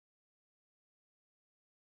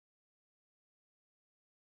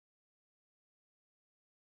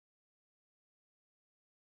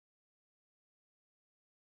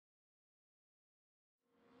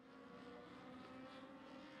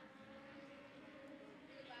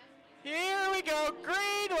we go.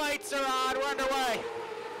 Green lights are on. We're underway.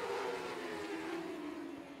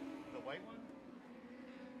 The white one?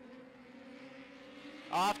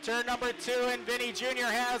 Off turn number 2, and Vinny Jr.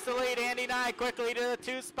 has the lead. Andy Nye quickly to the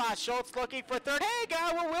 2 spot. Schultz looking for third. Hey,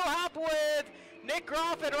 guy, we'll hop with Nick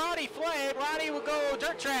Groff and Ronnie Flame. Ronnie will go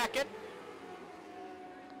dirt tracking.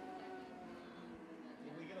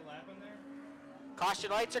 Did we get a lap in there?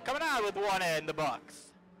 Caution lights are coming on with one in the books.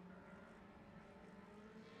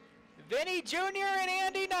 Vinny Jr. and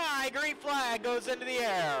Andy Nye. Green flag goes into the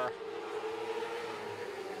air.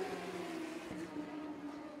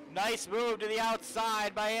 Nice move to the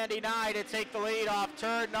outside by Andy Nye to take the lead off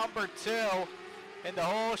turn number 2. And the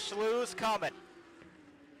whole slew's coming.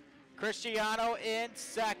 Cristiano in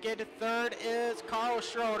second. Third is Carl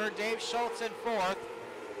Schroeder. Dave Schultz in fourth.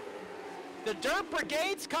 The Dirt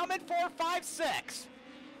Brigade's coming 4, 5, 6.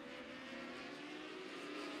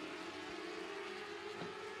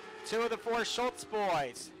 2 of the 4 Schultz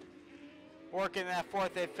boys working that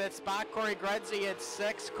 4th and 5th spot. Corey Grenzy at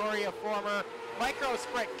 6. Corey, a former micro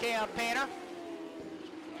sprint campaigner.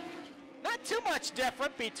 Not too much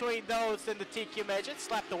different between those and the TQ Midget.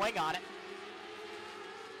 Slapped the wing on it.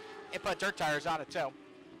 And put dirt tires on it too.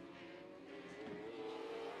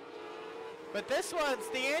 But this one's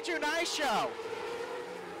the Andrew Nye Show.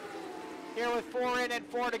 Here with 4 in and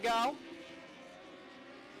 4 to go.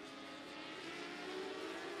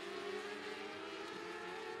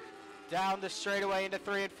 Down the straightaway into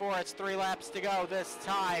 3 and 4. It's 3 laps to go this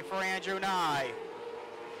time for Andrew Nye.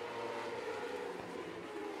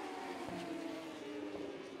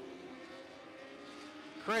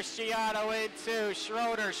 Cristiano in 2.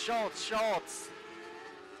 Schroeder, Schultz.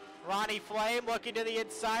 Ronnie Flame looking to the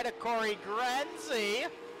inside of Corey Grenzy.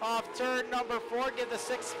 Off turn number 4. Give the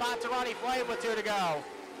 6th spot to Ronnie Flame with 2 to go.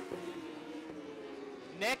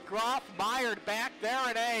 Nick Groff mired back there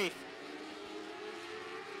in 8th.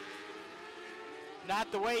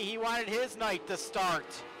 Not the way he wanted his night to start.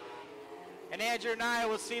 And Andrew Nye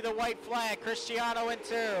will see the white flag. Cristiano in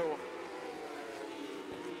 2.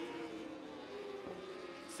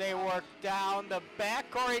 They work down the back.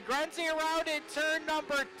 Corey Grenzy around in turn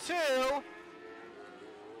number 2.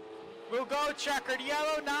 We'll go checkered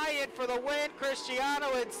yellow. Nye in for the win.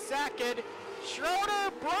 Cristiano in second.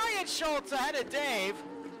 Schroeder, Brian Schultz ahead of Dave.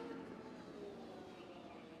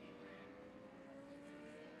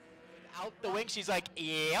 Out the wing, she's like,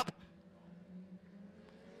 yep.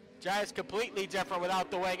 Drives completely different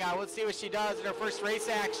without the wing out. Let's see what she does in her first race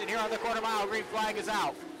action here on the quarter mile. Green flag is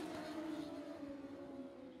out.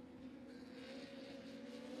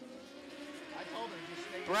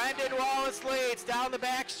 Brendan Wallace leads down the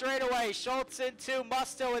back straightaway. Schultz in 2,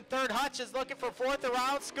 Musto in 3rd. Hutch is looking for 4th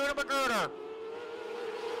around Scooter Magruder.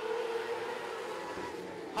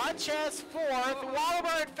 Hutch has 4th.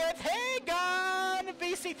 Wallaber in 5th. Hagan,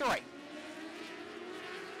 VC3.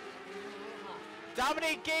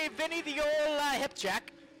 Dominique gave Vinny the old hip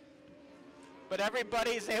check, but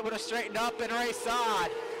everybody's able to straighten up and race on.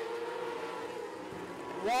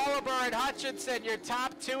 Wallaber and Hutchinson, your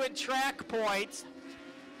top 2 in track points.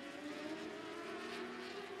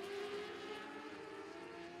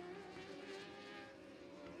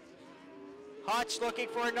 Hutch looking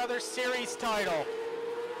for another series title.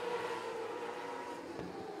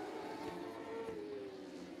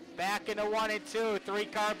 Back into 1 and 2,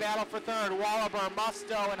 3-car battle for 3rd. Wallaber,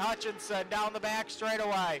 Musto, and Hutchinson down the back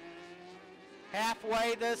straightaway.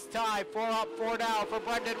 Halfway this time, 4 up, 4 down for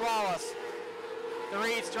Brendan Wallace. The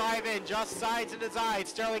Reeds drive in, just sides and design.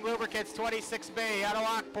 Sterling Lubricants 26B out of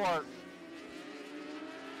Lockport.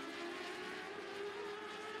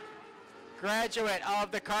 Graduate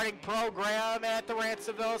of the karting program at the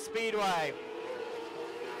Ransomville Speedway.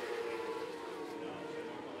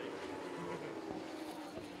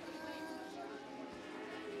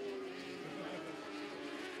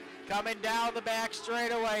 Coming down the back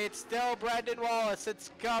straightaway, it's still Brendan Wallace. It's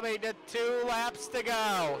coming to 2 laps to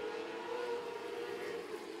go.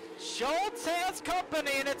 Schultz has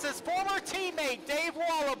company, and it's his former teammate, Dave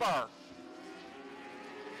Wallaber.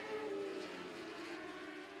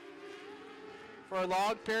 For a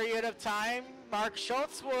long period of time, Mark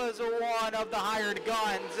Schultz was one of the hired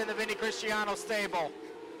guns in the Vinny Cristiano stable.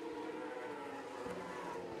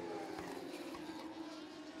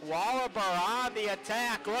 Wallaber on the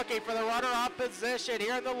attack, looking for the runner-up position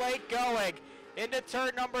here in the late going. Into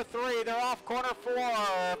turn number 3, they're off corner 4.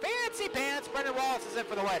 Fancy pants, Brendan Wallace is in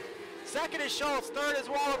for the win. Second is Schultz, third is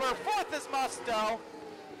Wallaber, 4th is Musto.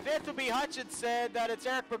 5th will be Hutchinson, then it's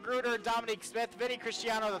Eric Magruder, Dominique Smith, Vinny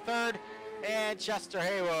Cristiano the 3rd, and Chester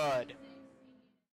Haywood.